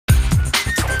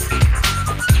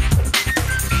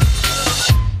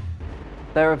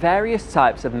There are various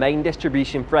types of main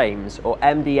distribution frames, or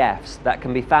MDFs, that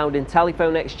can be found in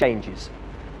telephone exchanges.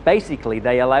 Basically,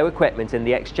 they allow equipment in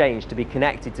the exchange to be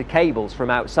connected to cables from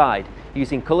outside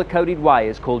using colour-coded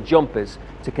wires called jumpers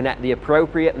to connect the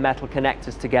appropriate metal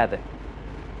connectors together.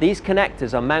 These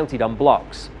connectors are mounted on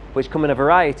blocks, which come in a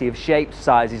variety of shapes,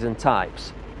 sizes and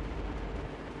types.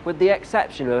 With the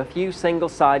exception of a few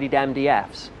single-sided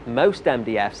MDFs, most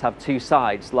MDFs have two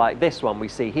sides, like this one we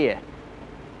see here.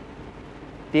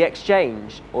 The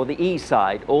exchange, or the E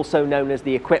side, also known as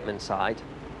the equipment side,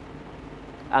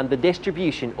 and the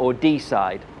distribution, or D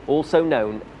side, also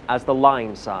known as the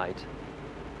line side.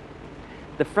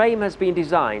 The frame has been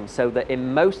designed so that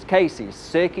in most cases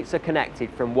circuits are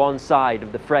connected from one side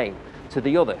of the frame to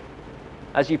the other.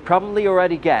 As you've probably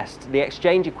already guessed, the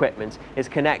exchange equipment is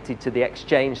connected to the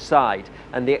exchange side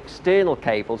and the external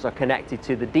cables are connected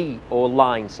to the D or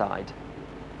line side.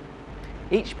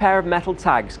 Each pair of metal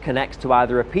tags connects to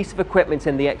either a piece of equipment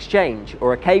in the exchange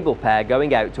or a cable pair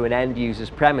going out to an end user's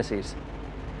premises.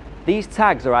 These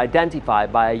tags are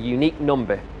identified by a unique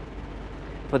number.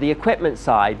 For the equipment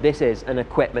side, this is an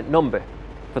equipment number.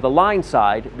 For the line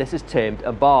side, this is termed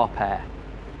a bar pair.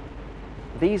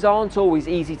 These aren't always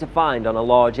easy to find on a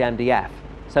large MDF,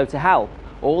 so to help,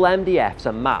 all MDFs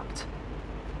are mapped.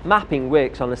 Mapping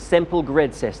works on a simple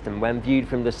grid system when viewed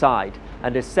from the side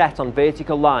and is set on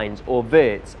vertical lines or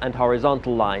verts and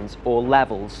horizontal lines or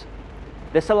levels.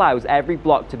 This allows every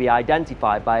block to be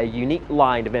identified by a unique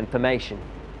line of information.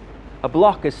 A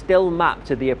block is still mapped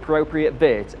to the appropriate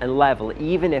vert and level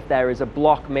even if there is a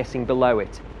block missing below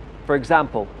it. For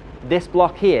example, this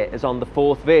block here is on the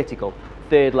 4th vertical,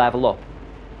 3rd level up.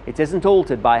 It isn't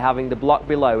altered by having the block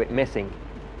below it missing.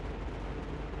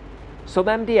 Some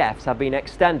MDFs have been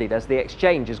extended as the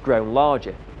exchange has grown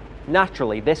larger.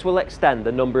 Naturally, this will extend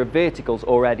the number of verticals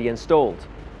already installed.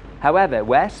 However,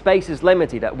 where space is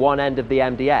limited at one end of the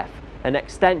MDF, an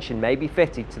extension may be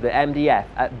fitted to the MDF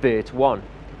at vert 1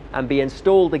 and be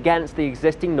installed against the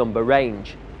existing number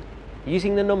range.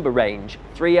 Using the number range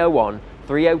 301,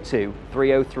 302,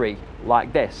 303,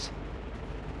 like this.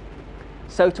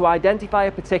 So to identify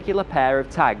a particular pair of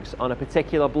tags on a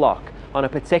particular block on a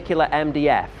particular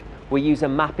MDF, we use a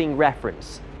mapping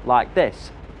reference, like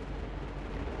this.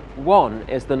 1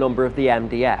 is the number of the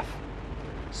MDF.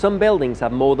 Some buildings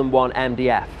have more than one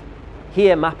MDF.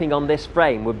 Here, mapping on this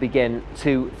frame would begin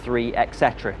 2, 3,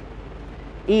 etc.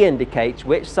 E indicates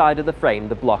which side of the frame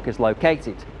the block is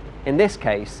located. In this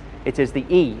case, it is the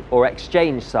E or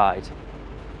exchange side.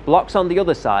 Blocks on the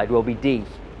other side will be D.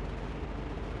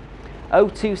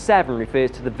 027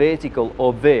 refers to the vertical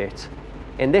or vert,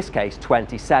 in this case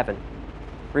 27.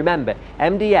 Remember,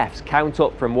 MDFs count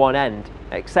up from one end,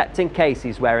 except in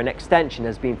cases where an extension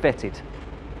has been fitted.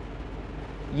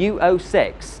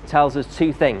 U06 tells us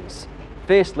two things.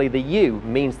 Firstly, the U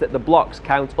means that the blocks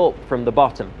count up from the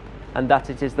bottom, and that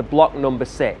it is the block number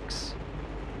 6.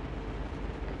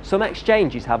 Some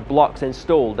exchanges have blocks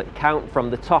installed that count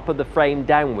from the top of the frame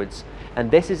downwards, and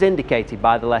this is indicated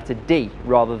by the letter D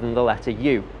rather than the letter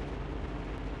U.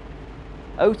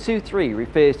 023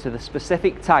 refers to the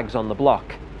specific tags on the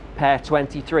block, pair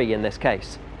 23 in this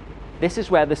case. This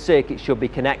is where the circuit should be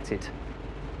connected.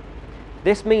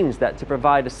 This means that to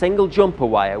provide a single jumper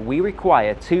wire, we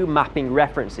require two mapping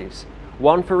references,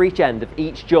 one for each end of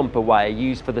each jumper wire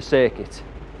used for the circuit.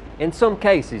 In some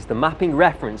cases, the mapping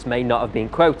reference may not have been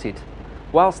quoted.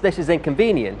 Whilst this is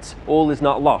inconvenient, all is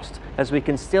not lost, as we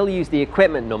can still use the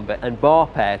equipment number and bar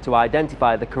pair to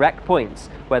identify the correct points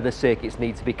where the circuits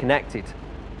need to be connected.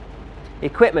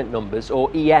 Equipment numbers,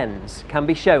 or ENs, can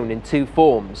be shown in two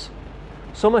forms.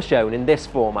 Some are shown in this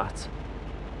format.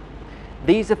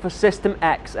 These are for System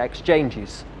X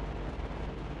exchanges.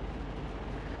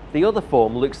 The other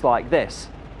form looks like this.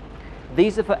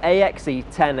 These are for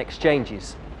AXE10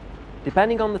 exchanges.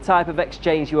 Depending on the type of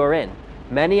exchange you are in,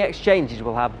 many exchanges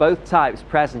will have both types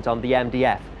present on the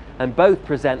MDF, and both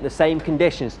present the same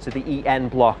conditions to the EN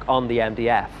block on the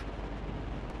MDF.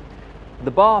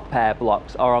 The bar pair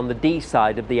blocks are on the D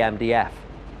side of the MDF.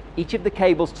 Each of the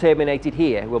cables terminated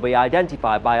here will be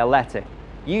identified by a letter,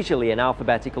 usually in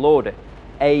alphabetical order,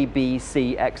 A, B,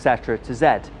 C, etc. to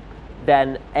Z,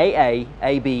 then AA,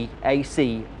 AB,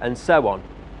 AC, and so on,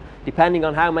 depending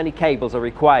on how many cables are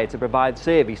required to provide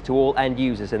service to all end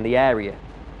users in the area.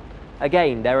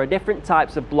 Again, there are different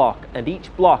types of block, and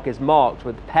each block is marked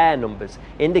with pair numbers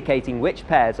indicating which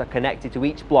pairs are connected to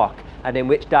each block and in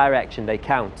which direction they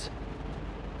count.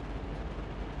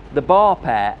 The bar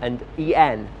pair and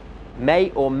EN may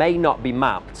or may not be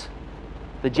mapped.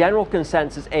 The general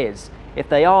consensus is, if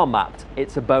they are mapped,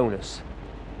 it's a bonus.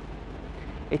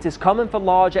 It is common for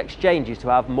large exchanges to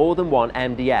have more than one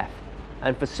MDF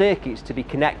and for circuits to be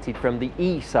connected from the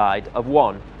E side of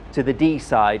one to the D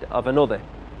side of another.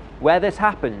 Where this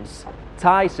happens,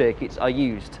 tie circuits are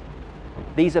used.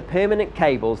 These are permanent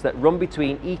cables that run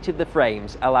between each of the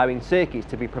frames, allowing circuits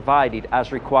to be provided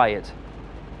as required.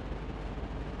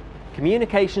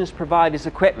 Communications providers'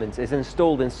 equipment is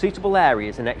installed in suitable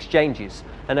areas and exchanges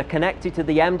and are connected to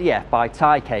the MDF by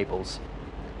tie cables.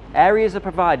 Areas are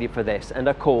provided for this and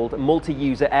are called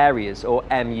multi-user areas or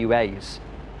MUAs.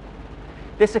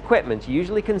 This equipment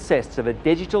usually consists of a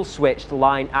digital switched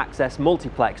line access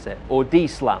multiplexer or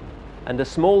DSLAM and a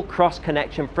small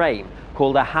cross-connection frame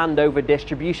called a handover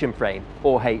distribution frame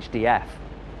or HDF.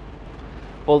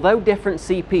 Although different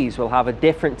CPs will have a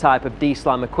different type of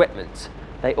DSLAM equipment,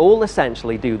 they all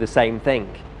essentially do the same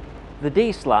thing. The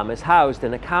DSLAM is housed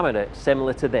in a cabinet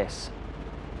similar to this.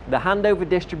 The handover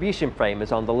distribution frame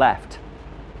is on the left.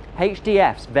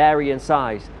 HDFs vary in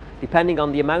size depending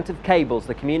on the amount of cables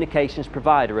the communications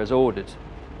provider has ordered.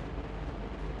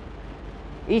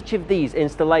 Each of these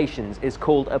installations is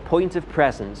called a point of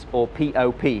presence or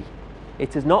POP.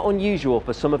 It is not unusual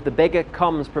for some of the bigger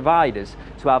comms providers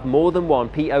to have more than one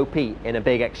POP in a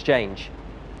big exchange.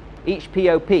 Each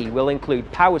POP will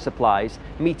include power supplies,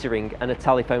 metering and a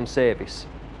telephone service.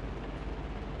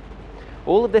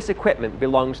 All of this equipment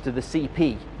belongs to the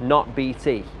CP, not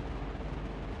BT.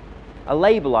 A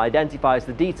label identifies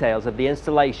the details of the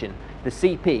installation, the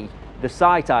CP, the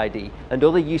site ID and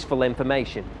other useful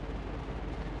information.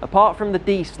 Apart from the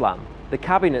DSLAM, the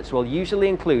cabinets will usually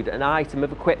include an item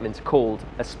of equipment called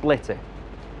a splitter.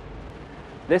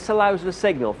 This allows the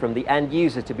signal from the end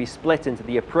user to be split into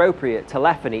the appropriate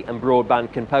telephony and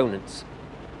broadband components.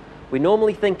 We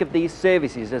normally think of these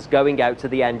services as going out to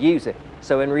the end user,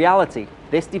 so in reality,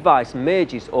 this device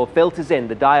merges or filters in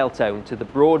the dial tone to the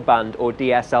broadband or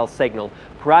DSL signal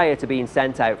prior to being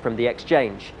sent out from the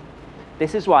exchange.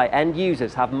 This is why end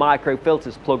users have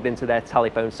microfilters plugged into their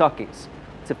telephone sockets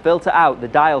to filter out the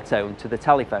dial tone to the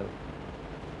telephone.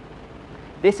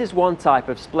 This is one type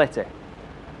of splitter.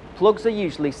 Plugs are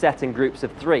usually set in groups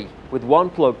of 3, with one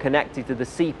plug connected to the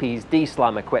CP's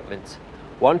DSLAM equipment,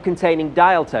 one containing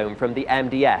dial tone from the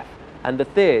MDF, and the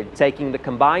third taking the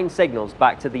combined signals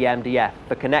back to the MDF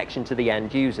for connection to the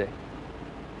end user.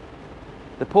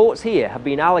 The ports here have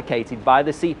been allocated by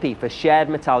the CP for shared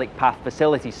metallic path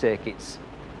facility circuits,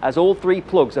 as all 3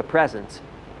 plugs are present.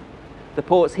 The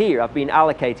ports here have been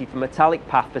allocated for metallic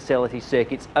path facility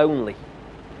circuits only.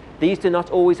 These do not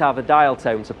always have a dial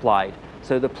tone supplied,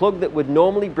 so the plug that would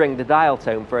normally bring the dial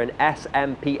tone for an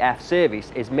SMPF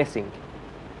service is missing.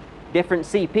 Different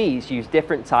CPs use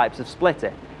different types of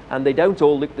splitter, and they don't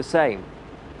all look the same.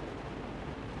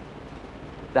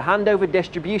 The handover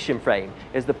distribution frame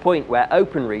is the point where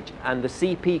Openreach and the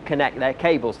CP connect their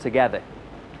cables together.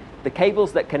 The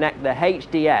cables that connect the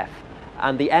HDF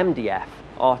and the MDF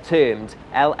are termed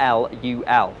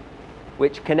LLUL,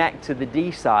 which connect to the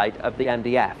D side of the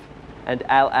MDF, and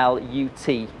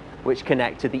LLUT, which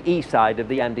connect to the E side of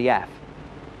the MDF.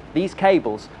 These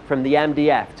cables from the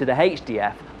MDF to the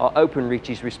HDF are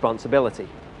Openreach's responsibility.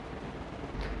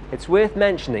 It's worth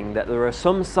mentioning that there are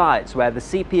some sites where the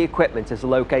CP equipment is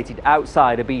located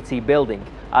outside a BT building,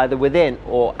 either within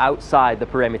or outside the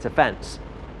perimeter fence.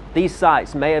 These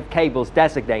sites may have cables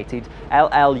designated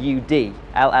LLUD,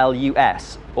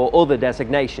 LLUS, or other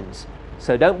designations,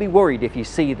 so don't be worried if you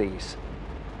see these.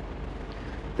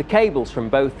 The cables from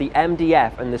both the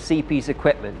MDF and the CP's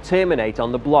equipment terminate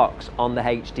on the blocks on the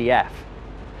HDF.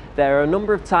 There are a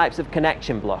number of types of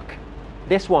connection block.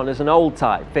 This one is an old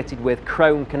type fitted with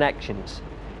chrome connections.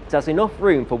 It has enough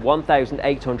room for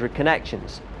 1,800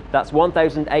 connections. That's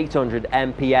 1,800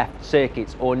 MPF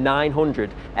circuits or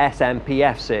 900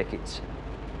 SMPF circuits.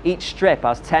 Each strip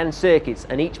has 10 circuits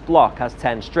and each block has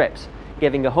 10 strips,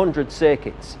 giving 100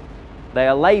 circuits. They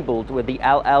are labelled with the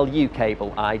LLU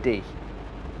cable ID.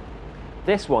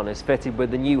 This one is fitted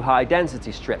with the new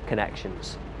high-density strip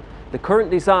connections. The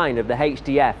current design of the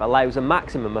HDF allows a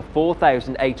maximum of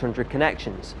 4,800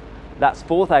 connections. That's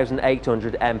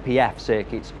 4,800 MPF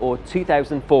circuits or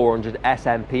 2,400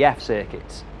 SMPF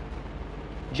circuits.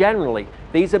 Generally,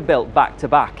 these are built back to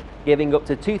back, giving up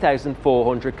to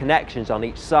 2,400 connections on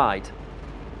each side.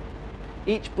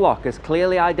 Each block is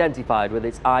clearly identified with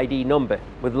its ID number,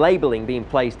 with labelling being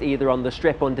placed either on the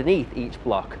strip underneath each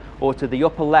block or to the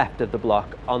upper left of the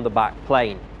block on the back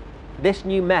plane. This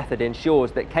new method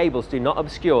ensures that cables do not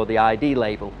obscure the ID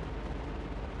label.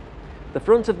 The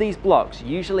front of these blocks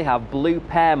usually have blue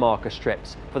pair marker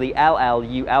strips for the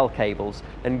LLUL cables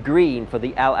and green for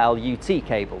the LLUT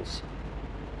cables.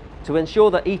 To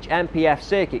ensure that each MPF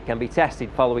circuit can be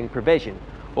tested following provision,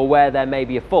 or where there may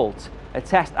be a fault, a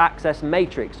test access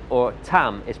matrix or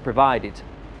TAM is provided.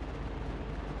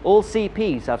 All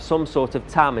CPs have some sort of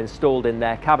TAM installed in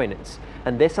their cabinets,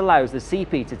 and this allows the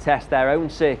CP to test their own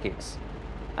circuits.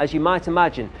 As you might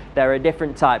imagine, there are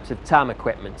different types of TAM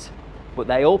equipment, but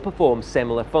they all perform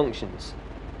similar functions.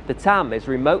 The TAM is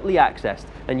remotely accessed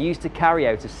and used to carry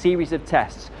out a series of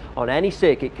tests on any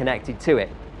circuit connected to it.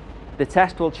 The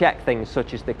test will check things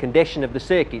such as the condition of the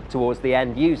circuit towards the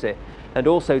end user and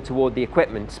also toward the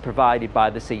equipment provided by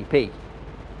the CP.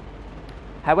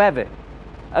 However,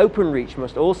 Openreach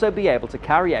must also be able to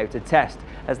carry out a test,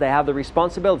 as they have the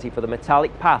responsibility for the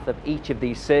metallic path of each of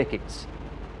these circuits.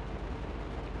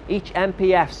 Each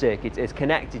MPF circuit is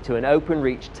connected to an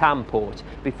Openreach TAM port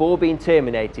before being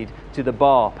terminated to the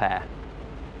bar pair.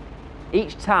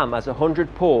 Each TAM has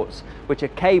 100 ports which are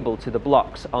cabled to the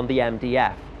blocks on the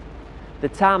MDF. The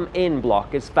TAM in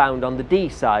block is found on the D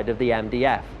side of the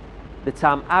MDF. The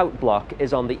TAM out block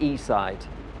is on the E side.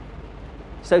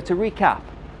 So to recap,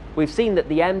 we've seen that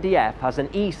the MDF has an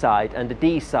E side and a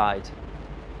D side.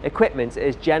 Equipment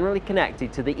is generally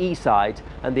connected to the E side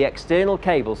and the external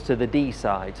cables to the D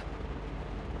side.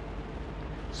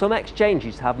 Some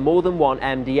exchanges have more than one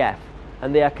MDF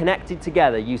and they are connected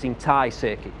together using tie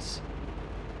circuits.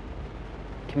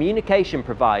 Communication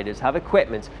providers have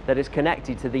equipment that is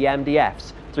connected to the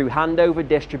MDFs through handover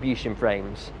distribution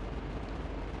frames.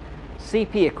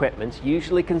 CP equipment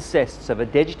usually consists of a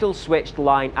digital switched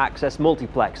line access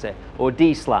multiplexer or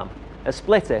DSLAM, a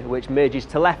splitter which merges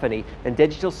telephony and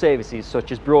digital services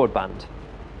such as broadband.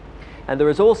 And there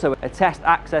is also a test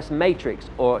access matrix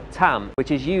or TAM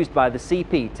which is used by the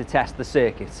CP to test the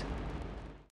circuit.